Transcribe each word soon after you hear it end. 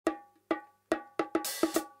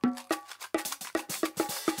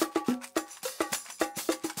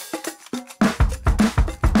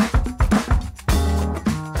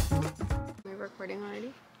Recording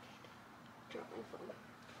already? Drop my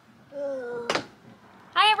phone.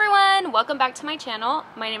 Hi everyone! Welcome back to my channel.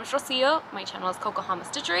 My name is Rocío. My channel is Cocohamas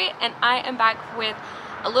Stitchery, and I am back with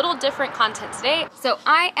a little different content today. So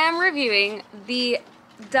I am reviewing the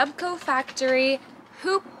DUBKO Factory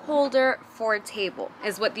Hoop Holder for Table,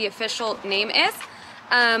 is what the official name is.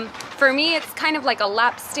 For me, it's kind of like a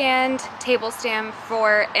lap stand, table stand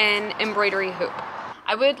for an embroidery hoop.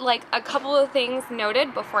 I would like a couple of things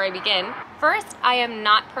noted before I begin. First, I am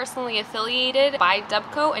not personally affiliated by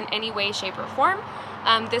DUBKO in any way, shape, or form.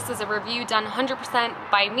 This is a review done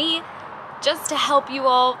 100% by me, just to help you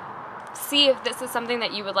all see if this is something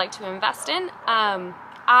that you would like to invest in.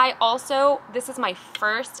 This is my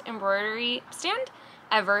first embroidery stand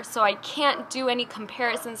ever, so I can't do any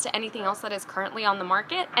comparisons to anything else that is currently on the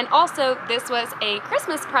market. And also, this was a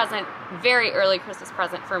Christmas present, very early Christmas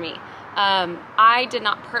present for me. I did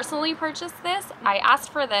not personally purchase this. I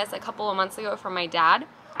asked for this a couple of months ago from my dad,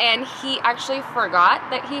 and he actually forgot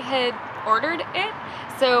that he had ordered it.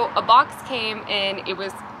 So a box came and it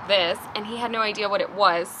was this, and he had no idea what it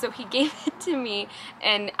was, so he gave it to me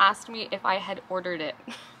and asked me if I had ordered it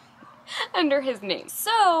under his name.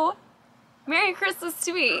 So, Merry Christmas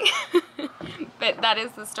to me! But that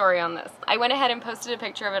is the story on this. I went ahead and posted a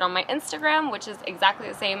picture of it on my Instagram, which is exactly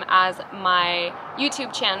the same as my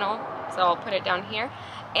YouTube channel, so I'll put it down here.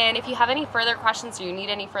 And if you have any further questions or you need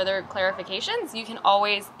any further clarifications, you can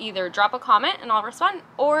always either drop a comment and I'll respond,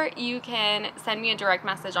 or you can send me a direct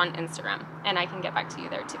message on Instagram and I can get back to you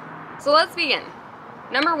there too. So let's begin.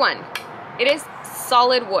 Number one, it is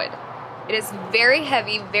solid wood. It is very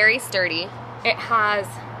heavy, very sturdy. It has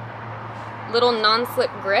little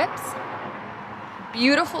non-slip grips,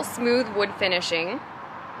 beautiful smooth wood finishing.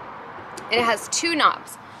 It has two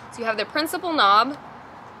knobs. So you have the principal knob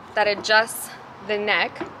that adjusts the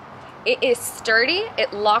neck. It is sturdy,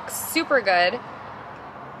 it locks super good,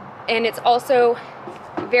 and it's also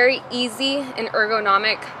very easy and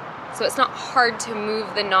ergonomic, so it's not hard to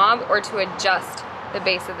move the knob or to adjust the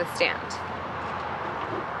base of the stand.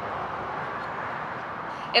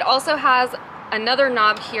 It also has another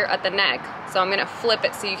knob here at the neck, so I'm going to flip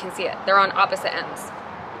it so you can see it. They're on opposite ends.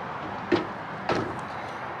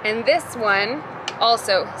 And this one,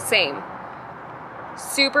 also same.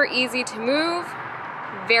 Super easy to move,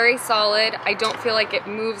 very solid. I don't feel like it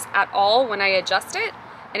moves at all when I adjust it,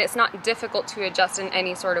 and it's not difficult to adjust in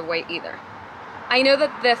any sort of way either. I know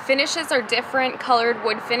that the finishes are different, colored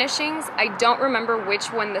wood finishings. I don't remember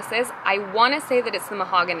which one this is. I want to say that it's the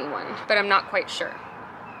mahogany one, but I'm not quite sure.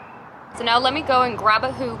 So now let me go and grab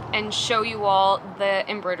a hoop and show you all the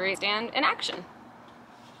embroidery stand in action.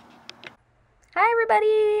 Hi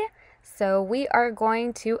everybody! So we are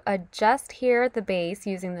going to adjust here the base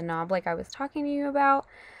using the knob like I was talking to you about.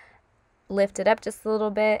 Lift it up just a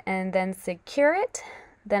little bit and then secure it.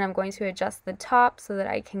 Then I'm going to adjust the top so that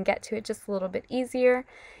I can get to it just a little bit easier.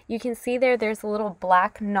 You can see there's a little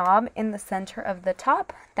black knob in the center of the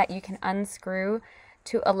top that you can unscrew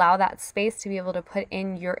to allow that space to be able to put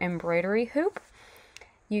in your embroidery hoop.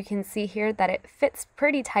 You can see here that it fits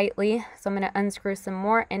pretty tightly, so I'm going to unscrew some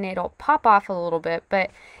more and it'll pop off a little bit, but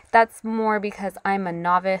that's more because I'm a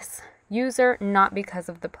novice user, not because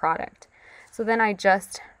of the product. So then I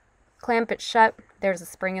just clamp it shut. There's a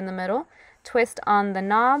spring in the middle. Twist on the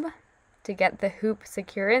knob to get the hoop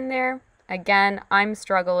secure in there. Again, I'm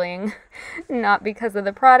struggling, not because of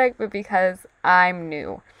the product, but because I'm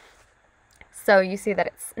new. So you see that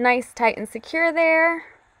it's nice, tight, and secure there.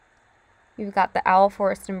 You've got the owl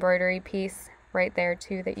forest embroidery piece right there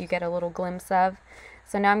too that you get a little glimpse of.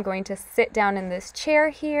 So now I'm going to sit down in this chair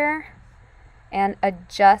here and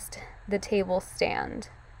adjust the table stand.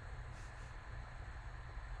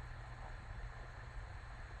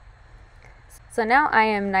 So now I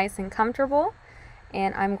am nice and comfortable,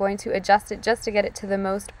 and I'm going to adjust it just to get it to the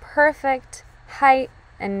most perfect height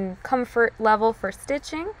and comfort level for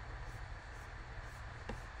stitching.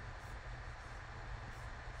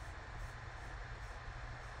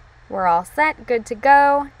 We're all set, good to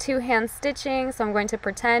go. Two-hand stitching, so I'm going to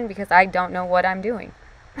pretend because I don't know what I'm doing.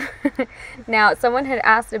 Now, someone had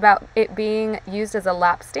asked about it being used as a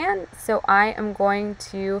lap stand, so I am going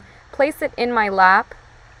to place it in my lap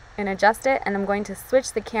and adjust it, and I'm going to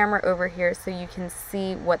switch the camera over here so you can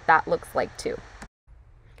see what that looks like too.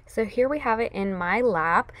 So here we have it in my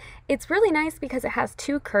lap. It's really nice because it has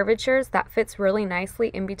two curvatures that fits really nicely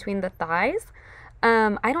in between the thighs.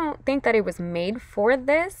 I don't think that it was made for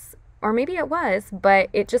this, or maybe it was, but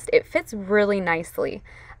it fits really nicely.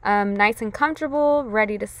 Nice and comfortable,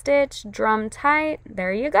 ready to stitch, drum tight.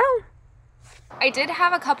 There you go. I did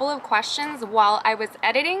have a couple of questions while I was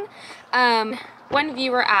editing. One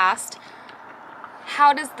viewer asked,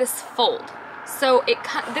 how does this fold? So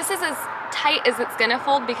this is as tight as it's gonna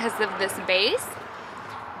fold because of this base,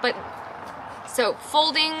 but so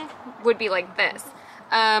folding would be like this.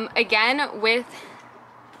 Again, with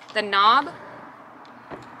the knob,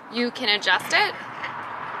 you can adjust it.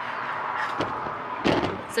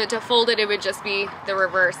 So to fold it, it would just be the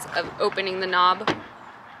reverse of opening the knob,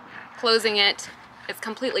 closing it. It's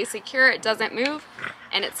completely secure, it doesn't move,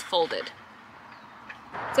 and it's folded.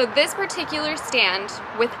 So this particular stand,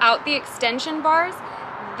 without the extension bars,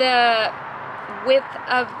 the width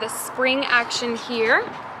of the spring action here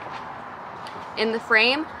in the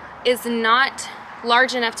frame is not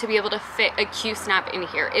large enough to be able to fit a Q-snap in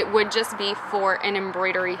here. It would just be for an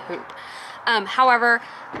embroidery hoop. However,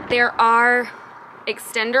 there are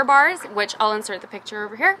extender bars, which I'll insert the picture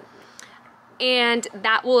over here, and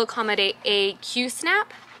that will accommodate a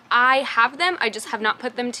Q-snap. I have them, I just have not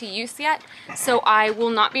put them to use yet, so I will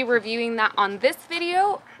not be reviewing that on this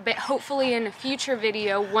video, but hopefully in a future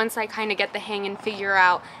video once I kind of get the hang and figure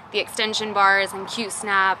out the extension bars and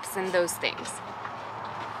Q-snaps and those things.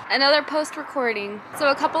 Another post-recording. So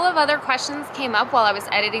a couple of other questions came up while I was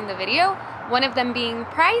editing the video, one of them being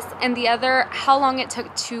price and the other how long it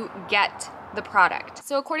took to get the product.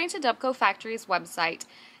 So according to DUBKO Factory's website,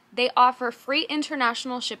 they offer free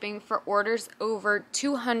international shipping for orders over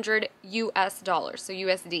 $200 US, so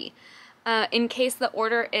USD. In case the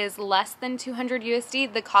order is less than 200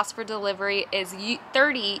 USD, the cost for delivery is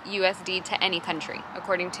 30 USD to any country,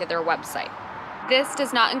 according to their website. This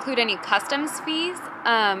does not include any customs fees.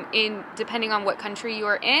 Depending on what country you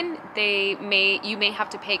are in, you may have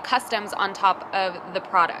to pay customs on top of the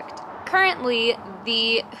product. Currently,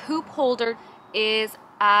 the hoop holder is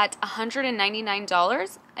at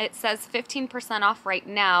 $199. It says 15% off right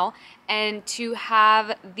now, and to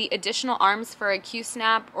have the additional arms for a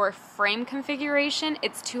Q-snap or frame configuration,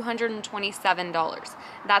 it's $227.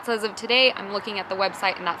 That's as of today. I'm looking at the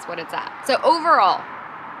website and that's what it's at. So overall,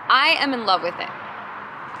 I am in love with it.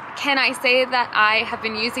 Can I say that I have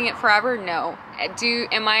been using it forever? No.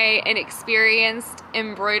 Am I an experienced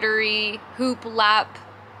embroidery hoop lap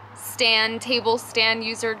table stand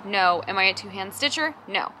user? No. Am I a two-hand stitcher?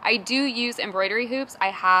 No. I do use embroidery hoops. I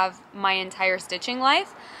have my entire stitching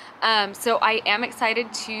life. So I am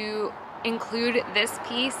excited to include this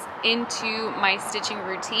piece into my stitching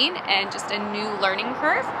routine and just a new learning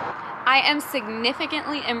curve. I am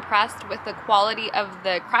significantly impressed with the quality of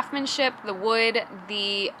the craftsmanship, the wood,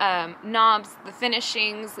 the knobs, the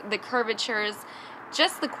finishings, the curvatures.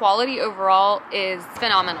 Just the quality overall is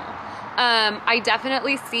phenomenal. I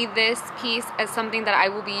definitely see this piece as something that I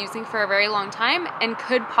will be using for a very long time and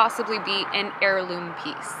could possibly be an heirloom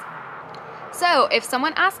piece. So if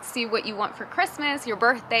someone asks you what you want for Christmas, your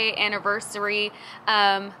birthday, anniversary,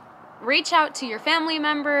 reach out to your family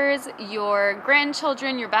members, your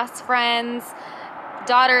grandchildren, your best friends,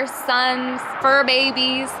 daughters, sons, fur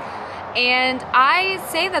babies, and I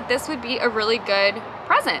say that this would be a really good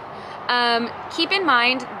present. Keep in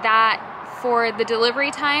mind that for the delivery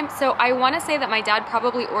time, so I want to say that my dad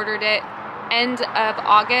probably ordered it end of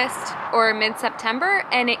August or mid-September,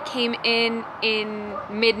 and it came in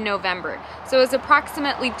mid-November. So it was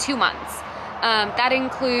approximately 2 months. That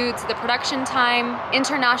includes the production time,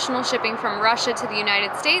 international shipping from Russia to the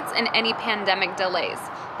United States, and any pandemic delays,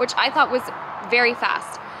 which I thought was very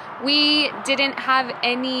fast. We didn't have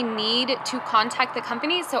any need to contact the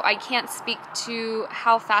company, so I can't speak to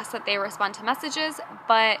how fast that they respond to messages,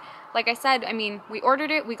 but like I said, I mean, we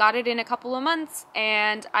ordered it, we got it in a couple of months,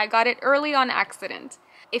 and I got it early on accident.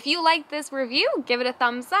 If you liked this review, give it a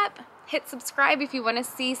thumbs up. Hit subscribe if you want to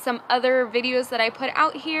see some other videos that I put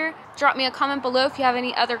out here. Drop me a comment below if you have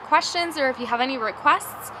any other questions or if you have any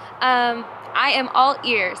requests. I am all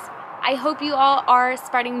ears. I hope you all are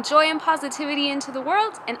spreading joy and positivity into the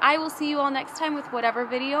world, and I will see you all next time with whatever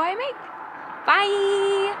video I make.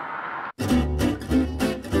 Bye!